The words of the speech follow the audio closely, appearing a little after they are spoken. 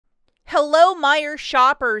Hello, Meijer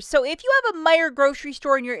shoppers. So if you have a Meijer grocery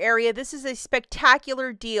store in your area, this is a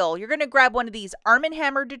spectacular deal. You're going to grab one of these Arm&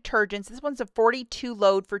 Hammer detergents. This one's a 42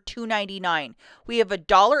 load for $2.99. We have a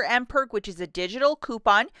 $1 MPERG, which is a digital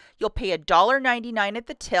coupon. You'll pay $1.99 at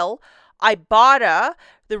the till. Ibotta,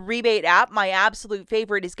 the rebate app, my absolute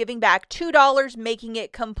favorite, is giving back $2, making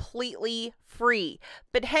it completely free.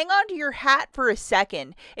 But hang on to your hat for a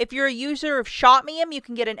second. If you're a user of ShopMe'em, you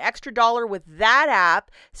can get an extra $1 with that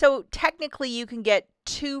app. So technically you can get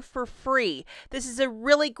 2 for free. This is a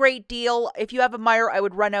really great deal. If you have a Meijer, I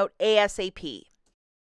would run out ASAP.